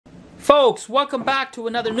Folks, welcome back to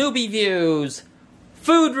another Newbie Views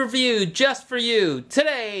food review just for you.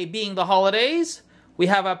 Today, being the holidays, we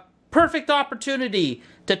have a perfect opportunity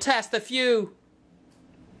to test a few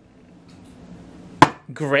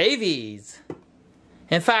gravies.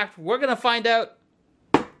 In fact, we're going to find out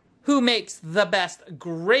who makes the best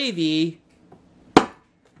gravy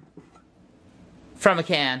from a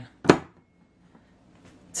can.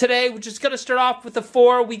 Today, we're just going to start off with the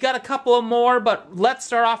 4. We got a couple of more, but let's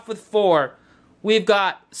start off with 4. We've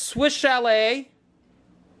got Swiss Chalet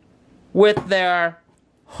with their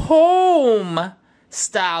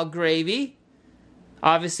home-style gravy.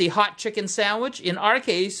 Obviously, hot chicken sandwich. In our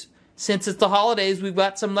case, since it's the holidays, we've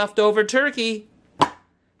got some leftover turkey.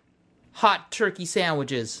 Hot turkey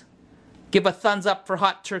sandwiches. Give a thumbs up for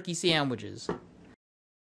hot turkey sandwiches.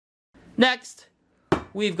 Next,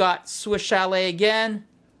 we've got Swiss Chalet again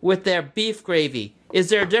with their beef gravy. Is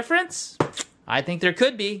there a difference? I think there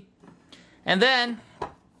could be. And then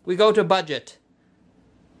we go to budget.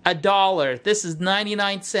 $1. This is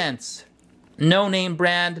 99 cents. No name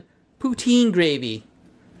brand poutine gravy.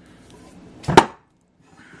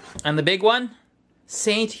 And the big one,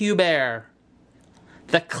 Saint Hubert.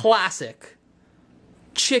 The classic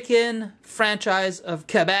chicken franchise of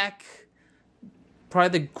Quebec.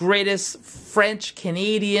 Probably the greatest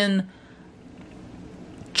French-Canadian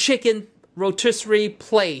chicken rotisserie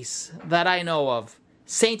place that I know of.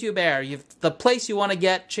 Saint Hubert, the place you want to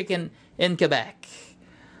get chicken in Quebec.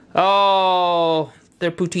 Oh, their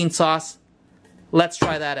poutine sauce. Let's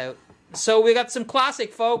try that out. So we got some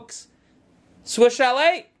classic, folks. Swiss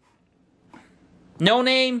Chalet. No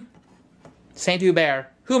name. Saint Hubert.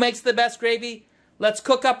 Who makes the best gravy? Let's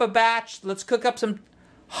cook up a batch. Let's cook up some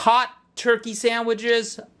hot turkey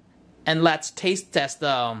sandwiches. And let's taste test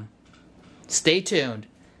them. Stay tuned.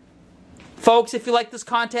 Folks, if you like this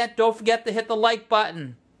content, don't forget to hit the like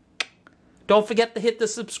button. Don't forget to hit the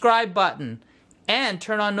subscribe button. And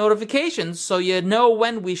turn on notifications so you know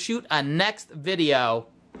when we shoot a next video.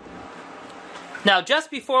 Now, just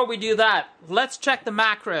before we do that, let's check the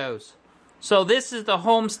macros. So this is the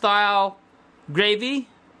home style gravy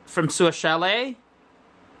from Swiss Chalet.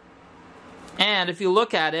 And if you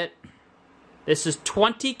look at it, this is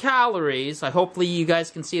 20 calories. Hopefully you guys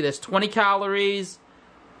can see this. 20 calories.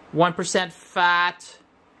 1% fat,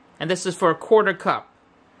 and this is for a quarter cup.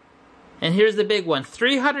 And here's the big one,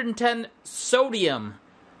 310 sodium,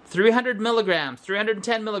 300 milligrams,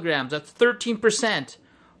 310 milligrams, that's 13%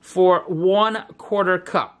 for 1/4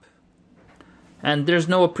 cup. And there's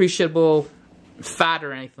no appreciable fat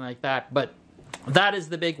or anything like that, but that is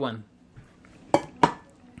the big one.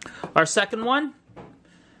 Our second one,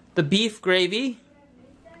 the beef gravy,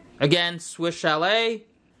 again, Swiss Chalet,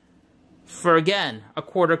 for again, a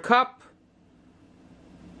 1/4 cup,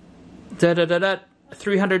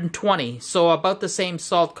 320, so about the same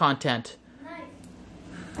salt content.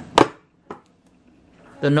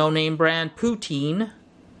 The no-name brand poutine.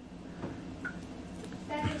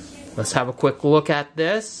 Let's have a quick look at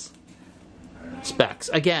this. Specs.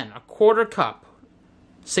 Again, a 1/4 cup,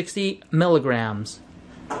 60 milligrams.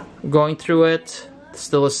 Going through it,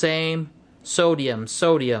 still the same. Sodium,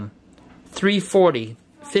 340.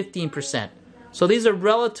 15%. So these are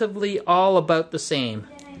relatively all about the same.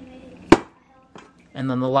 And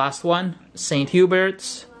then the last one, St.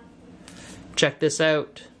 Hubert's. Check this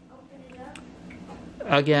out.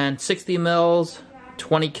 Again, 60 mils,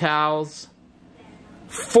 20 cals,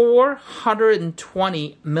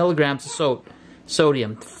 420 milligrams of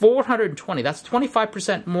sodium. 420, that's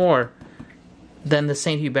 25% more than the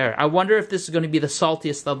St. Hubert. I wonder if this is going to be the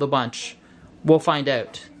saltiest of the bunch. We'll find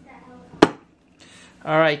out.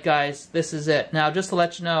 Alright guys, this is it. Now just to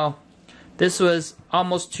let you know, this was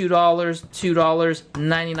almost $2,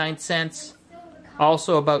 $2.99,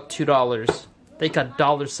 also about $2. They got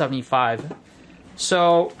 $1.75.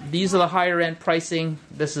 So these are the higher end pricing,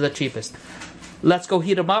 this is the cheapest. Let's go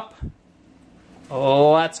heat them up.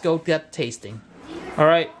 Let's go get tasting.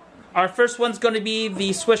 Alright, our first one's going to be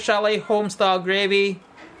the Swiss Chalet home style gravy.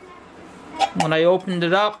 When I opened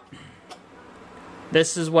it up,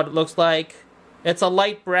 this is what it looks like. It's a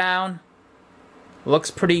light brown. Looks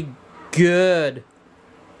pretty good.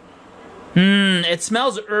 It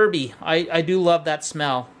smells herby. I do love that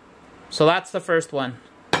smell. So that's the first one.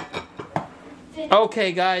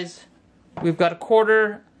 Okay, guys. We've got a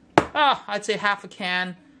 1/4, I'd say half a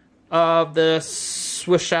can of the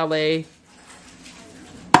Swiss Chalet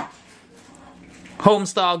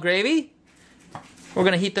home-style gravy. We're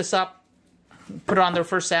going to heat this up, put it on their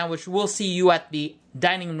first sandwich. We'll see you at the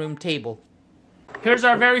dining room table. Here's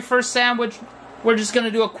our very first sandwich. We're just going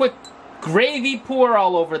to do a quick gravy pour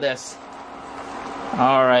all over this.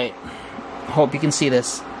 Alright. Hope you can see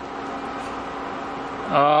this.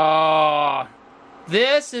 Oh,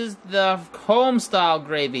 this is the home style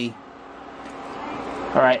gravy.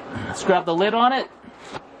 Alright, let's grab the lid on it.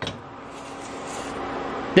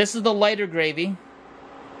 This is the lighter gravy.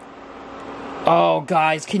 Oh,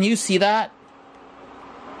 guys, can you see that?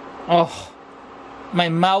 Oh, my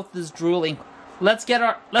mouth is drooling. Let's get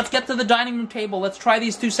to the dining room table. Let's try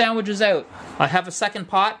these two sandwiches out. I have a second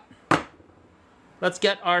pot. Let's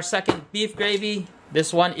get our second beef gravy.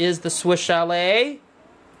 This one is the Swiss Chalet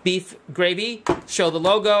beef gravy. Show the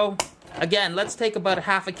logo. Again, let's take about a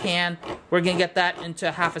half a can. We're gonna get that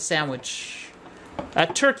into half a sandwich. A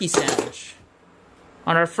turkey sandwich.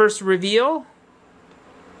 On our first reveal.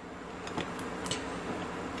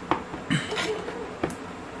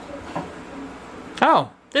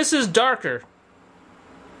 Oh, this is darker.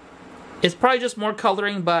 It's probably just more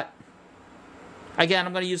coloring, but again,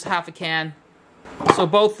 I'm going to use half a can. So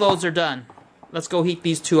both those are done. Let's go heat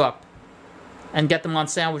these two up and get them on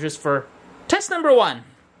sandwiches for test number 1.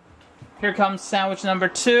 Here comes sandwich number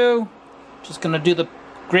 2. Just going to do the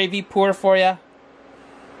gravy pour for you.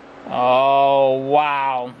 Oh,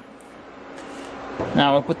 wow.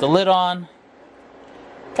 Now we'll put the lid on.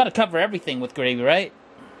 Got to cover everything with gravy, right?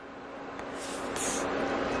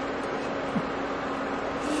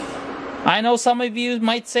 I know some of you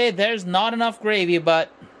might say there's not enough gravy,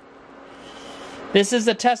 but this is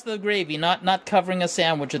the test of the gravy, not covering a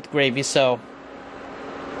sandwich with gravy, so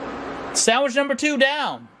sandwich number 2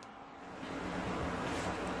 down.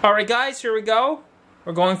 Alright guys, here we go.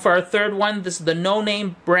 We're going for our third one. This is the No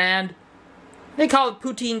Name brand. They call it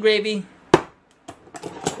poutine gravy.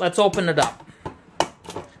 Let's open it up.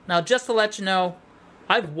 Now just to let you know,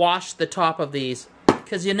 I've washed the top of these.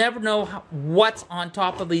 Because you never know what's on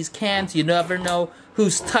top of these cans. You never know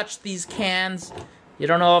who's touched these cans. You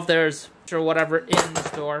don't know if there's or whatever in the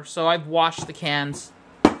store. So I've washed the cans.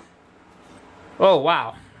 Oh,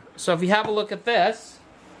 wow. So if you have a look at this.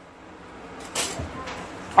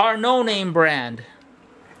 Our No Name brand.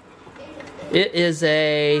 It is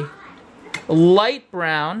a light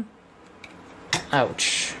brown.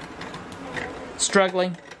 Ouch.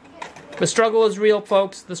 Struggling. The struggle is real,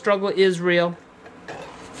 folks. The struggle is real.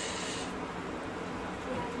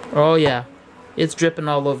 Oh yeah, it's dripping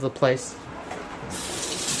all over the place.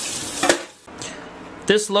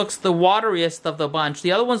 This looks the wateriest of the bunch.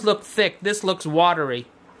 The other ones look thick. This looks watery.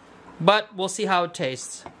 But we'll see how it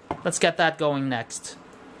tastes. Let's get that going next.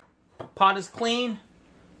 Pot is clean.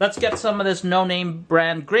 Let's get some of this No Name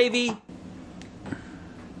brand gravy.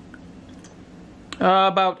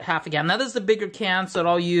 About half a can. Now this is a bigger can, so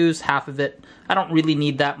I'll use half of it. I don't really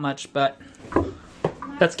need that much, but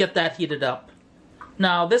let's get that heated up.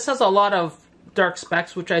 Now, this has a lot of dark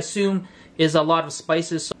specks, which I assume is a lot of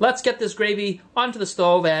spices. So let's get this gravy onto the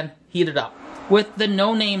stove and heat it up. With the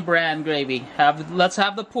No Name brand gravy, let's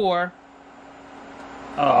have the pour.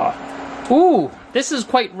 Ooh, this is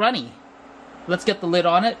quite runny. Let's get the lid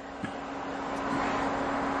on it.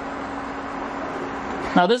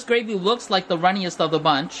 Now, this gravy looks like the runniest of the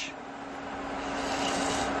bunch.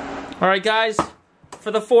 Alright, guys, for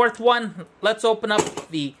the fourth one, let's open up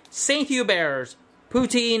the St. Hubert's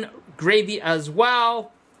poutine gravy as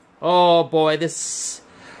well. Oh boy, this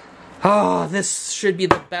should be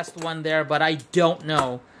the best one there, but I don't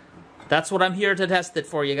know. That's what I'm here to test it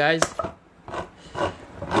for you guys.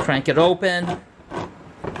 Crank it open.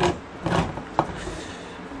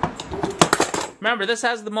 Remember, this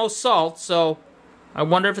has the most salt, so I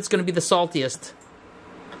wonder if it's going to be the saltiest.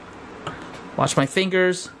 Watch my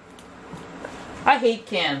fingers. I hate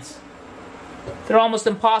cans. They're almost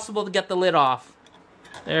impossible to get the lid off.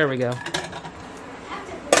 There we go.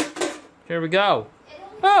 Here we go.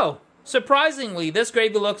 Oh, surprisingly, this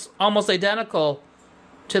gravy looks almost identical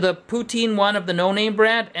to the poutine one of the No Name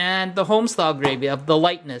brand and the homestyle gravy of the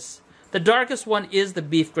lightness. The darkest one is the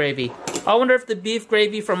beef gravy. I wonder if the beef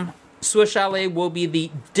gravy from Swiss Chalet will be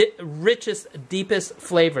the richest, deepest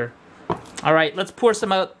flavor. Alright, let's pour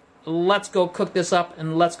some out. Let's go cook this up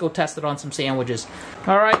and let's go test it on some sandwiches.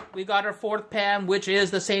 Alright, we got our fourth pan, which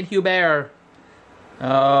is the St. Hubert.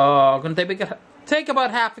 I'm going to take about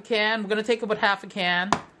half a can. We're going to take about half a can.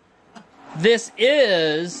 This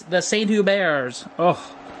is the St. Hubert's.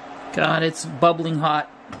 Oh, God, it's bubbling hot.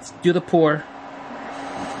 Let's do the pour.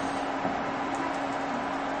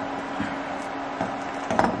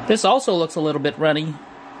 This also looks a little bit runny,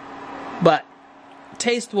 but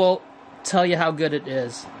taste will tell you how good it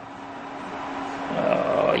is.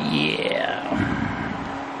 Oh, yeah.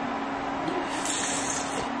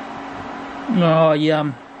 Oh,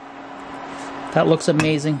 yum. That looks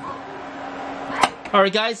amazing.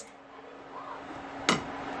 Alright, guys.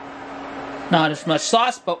 Not as much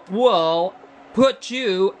sauce, but we'll put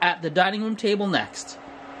you at the dining room table next.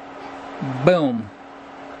 Boom.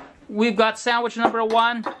 We've got sandwich number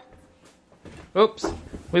 1. Oops.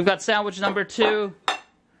 We've got sandwich number 2.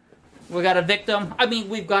 We got a victim. I mean,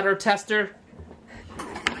 we've got our tester.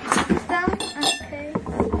 Okay.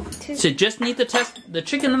 So you just need to test the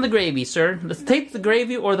chicken and the gravy, sir. Let's taste the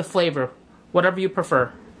gravy or the flavor. Whatever you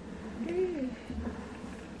prefer. Do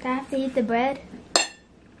I have to eat the bread?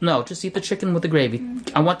 No, just eat the chicken with the gravy.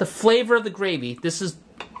 I want the flavor of the gravy. This is...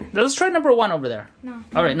 Let's try number 1 over there. No.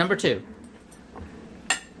 Alright, number 2.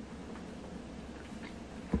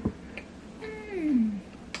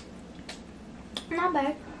 Not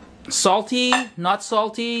bad. Salty? Not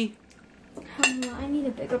salty? I need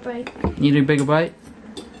a bigger bite. Need a bigger bite?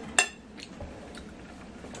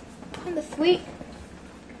 And the sweet.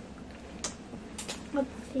 Let's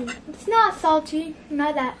see. It's not salty.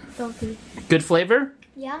 Not that salty. Good flavor?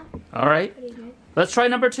 Yeah. Alright. Pretty good. Let's try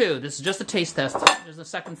number 2. This is just a taste test. There's a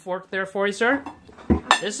second fork there for you, sir.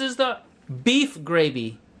 This is the beef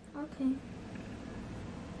gravy. Okay.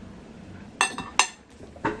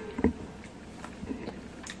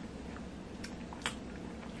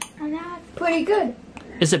 And that's pretty good.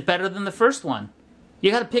 Is it better than the first one?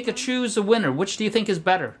 You gotta pick a choose a winner. Which do you think is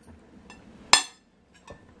better?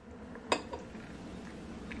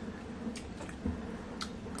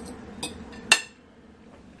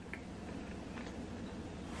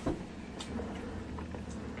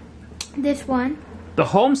 This one The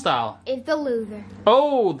home style. is the loser.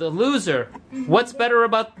 Oh, the loser. What's better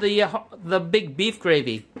about the big beef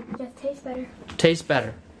gravy? Just tastes better. Tastes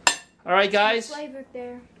better. All right, guys. Flavor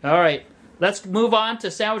there. All right. Let's move on to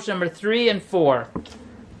sandwich number 3 and 4.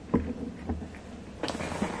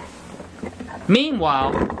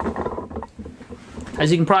 Meanwhile,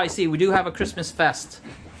 as you can probably see, we do have a Christmas fest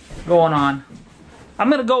going on. I'm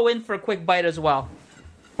going to go in for a quick bite as well.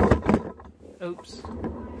 Oops.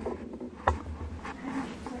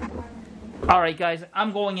 Alright guys,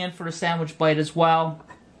 I'm going in for a sandwich bite as well.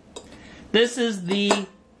 This is the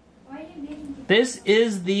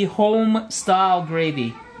home style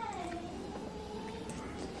gravy.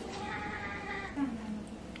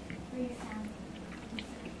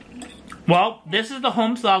 Well, this is the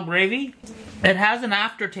home style gravy. It has an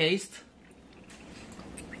aftertaste.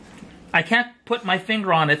 I can't put my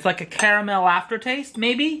finger on it. It's like a caramel aftertaste,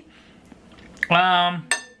 maybe.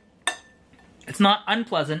 It's not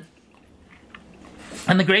unpleasant.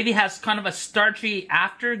 And the gravy has kind of a starchy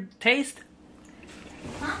aftertaste.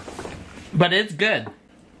 But it's good.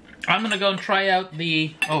 I'm going to go and try out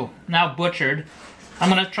the... Oh, now butchered. I'm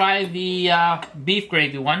going to try the beef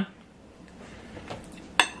gravy one.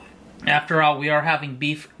 After all, we are having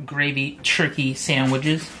beef gravy turkey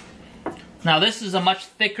sandwiches. Now this is a much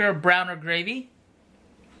thicker, browner gravy.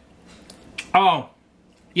 Oh,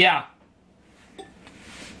 yeah.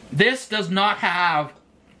 This does not have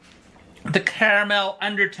the caramel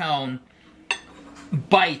undertone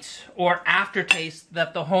bite or aftertaste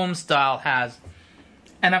that the home style has.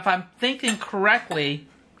 And if I'm thinking correctly,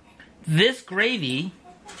 this gravy,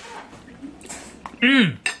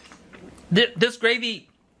 this gravy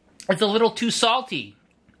is a little too salty.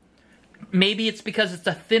 Maybe it's because it's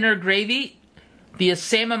a thinner gravy. The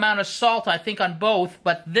same amount of salt, I think, on both,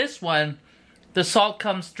 but this one, the salt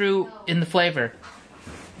comes through in the flavor.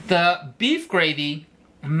 The beef gravy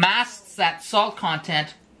masks that salt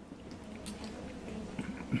content.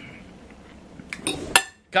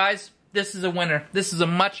 Guys, this is a winner. This is a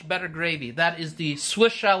much better gravy. That is the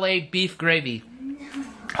Swiss Chalet beef gravy.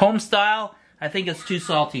 Home style, I think it's too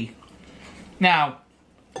salty. Now,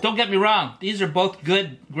 don't get me wrong. These are both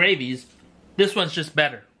good gravies. This one's just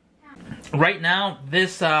better. Right now,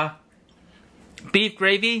 this beef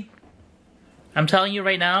gravy, I'm telling you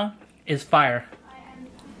right now, is fire.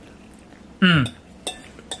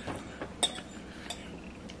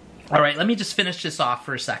 Alright, let me just finish this off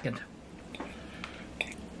for a second.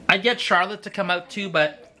 I'd get Charlotte to come out too,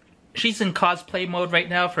 but she's in cosplay mode right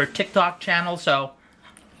now for a TikTok channel, so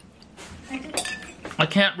I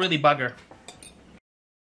can't really bug her.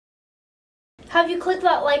 Have you clicked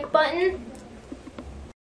that like button?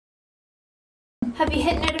 Have you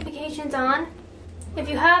hit notifications on? If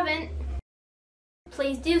you haven't,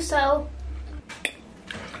 please do so.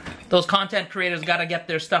 Those content creators gotta get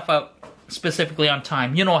their stuff out specifically on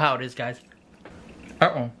time. You know how it is, guys.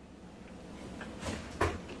 Uh-oh.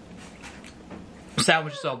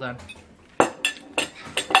 Sandwich is all done.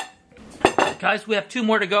 Guys, we have 2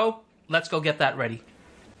 more to go. Let's go get that ready.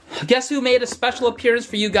 Guess who made a special appearance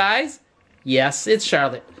for you guys? Yes, it's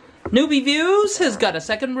Charlotte. Newbie Views has got a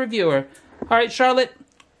second reviewer. Alright, Charlotte,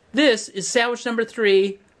 this is sandwich number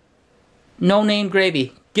 3. No name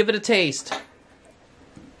gravy. Give it a taste.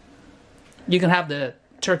 You can have the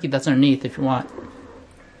turkey that's underneath if you want.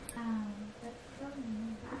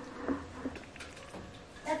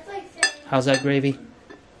 How's that gravy?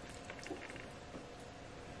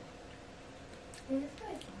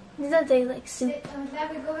 Does that taste like soup?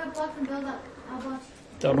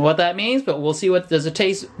 Don't know what that means, but we'll see. What does it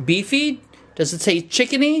taste? Beefy? Does it taste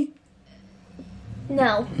chickeny?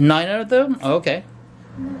 No. Neither of them? Okay.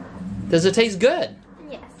 No. Does it taste good?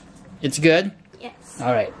 Yes. It's good? Yes.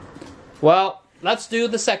 Alright. Well, let's do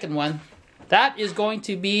the second one. That is going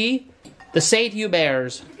to be the St.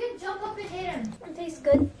 Hubert's. You can jump up and hit him. It tastes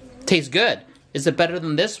good. Tastes good. Is it better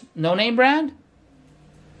than this no-name brand?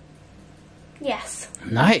 Yes.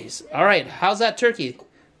 Nice. Alright, how's that turkey?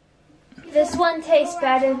 This one tastes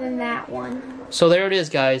better than that one. So there it is,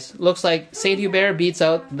 guys. Looks like St. Hubert beats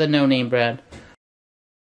out the no-name brand.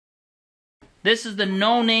 This is the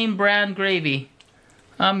no-name brand gravy.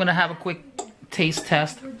 I'm gonna have a quick taste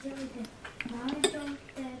test.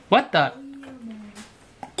 What the?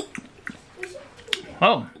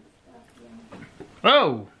 Oh.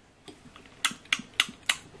 Oh.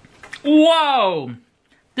 Whoa!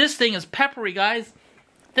 This thing is peppery, guys.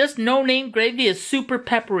 This no-name gravy is super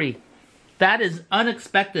peppery. That is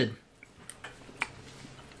unexpected.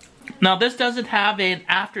 Now, this doesn't have an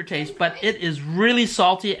aftertaste, but it is really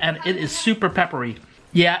salty and it is super peppery.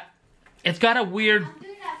 Yeah, it's got a weird...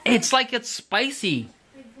 It's like it's spicy.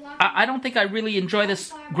 I don't think I really enjoy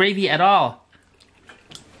this gravy at all.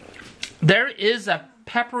 There is a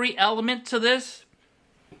peppery element to this.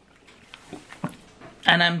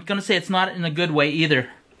 And I'm going to say it's not in a good way either.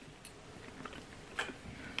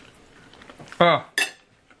 Oh.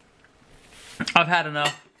 I've had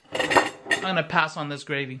enough. I'm going to pass on this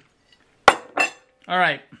gravy.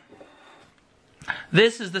 Alright.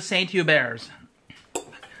 This is the St. Hubert's.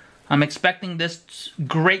 I'm expecting this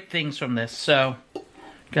great things from this. So,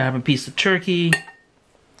 gotta have a piece of turkey.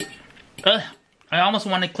 Ugh, I almost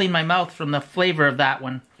want to clean my mouth from the flavor of that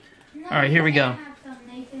one. Alright, here we go.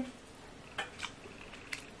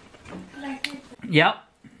 Yep.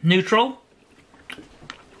 Neutral.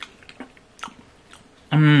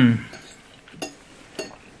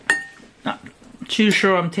 Not too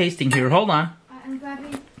sure I'm tasting here. Hold on.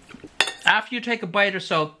 After you take a bite or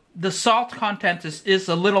so, the salt content is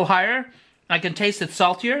a little higher. I can taste it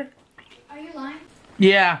saltier. Are you lying?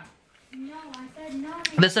 Yeah. No, I said no.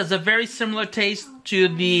 This has a very similar taste to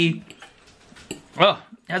the... Oh,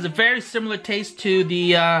 it has a very similar taste to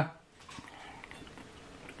the...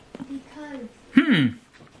 Because...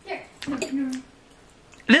 Here.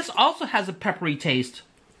 This also has a peppery taste.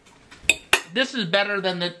 This is better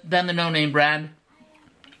than the no-name brand.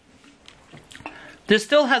 This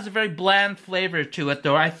still has a very bland flavor to it,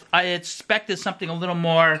 though. I expected something a little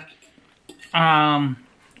more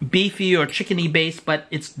beefy or chickeny based, but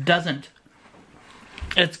it doesn't.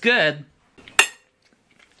 It's good.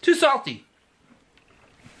 Too salty.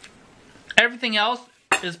 Everything else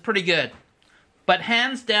is pretty good. But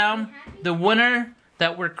hands down, the winner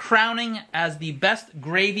that we're crowning as the best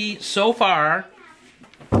gravy so far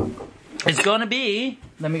is going to be...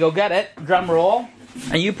 Let me go get it. Drum roll.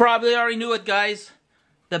 And you probably already knew it, guys.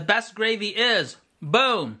 The best gravy is,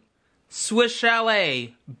 boom, Swiss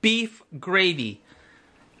Chalet beef gravy.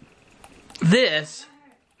 This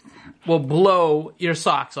will blow your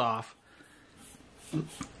socks off.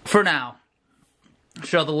 For now.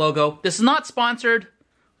 Show the logo. This is not sponsored.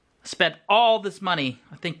 I spent all this money.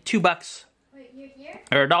 I think $2. Wait, you're here?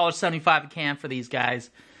 Or $1.75 a can for these guys.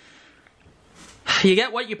 You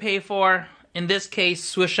get what you pay for. In this case,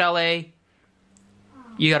 Swiss Chalet.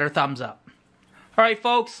 You got our thumbs up. Alright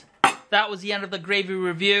folks, that was the end of the gravy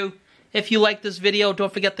review. If you like this video,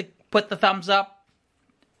 don't forget to put the thumbs up.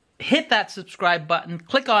 Hit that subscribe button.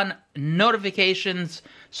 Click on notifications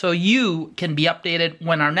so you can be updated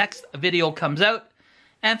when our next video comes out.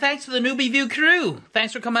 And thanks to the Newbie View crew.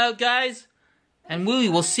 Thanks for coming out, guys. And we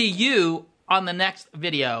will see you on the next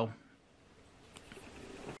video.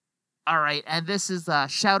 Alright, and this is a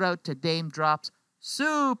shout out to Dame Drop's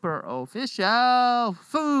super official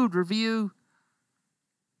food review.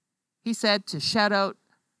 He said to shout out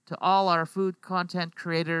to all our food content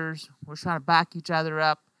creators. We're trying to back each other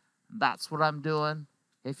up. That's what I'm doing.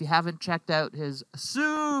 If you haven't checked out his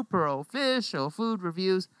super official food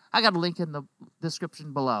reviews, I got a link in the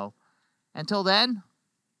description below. Until then,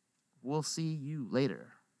 we'll see you later.